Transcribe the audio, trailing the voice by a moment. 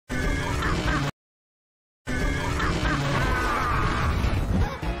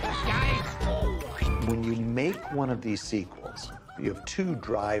make one of these sequels, you have two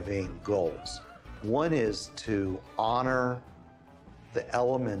driving goals. One is to honor the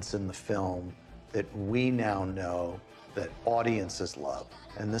elements in the film that we now know that audiences love.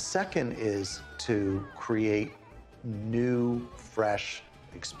 And the second is to create new, fresh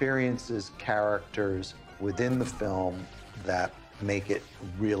experiences, characters within the film that make it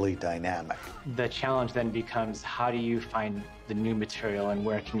really dynamic. The challenge then becomes, how do you find the new material and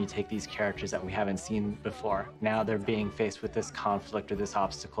where can you take these characters that we haven't seen before? Now they're being faced with this conflict or this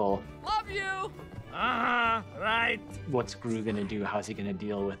obstacle. Love you! Right. What's Gru gonna do? How's he gonna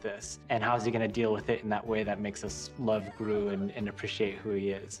deal with this? And how's he gonna deal with it in that way that makes us love Gru and appreciate who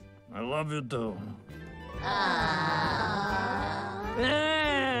he is? I love you too. All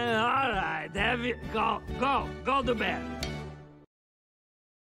right, go to bed.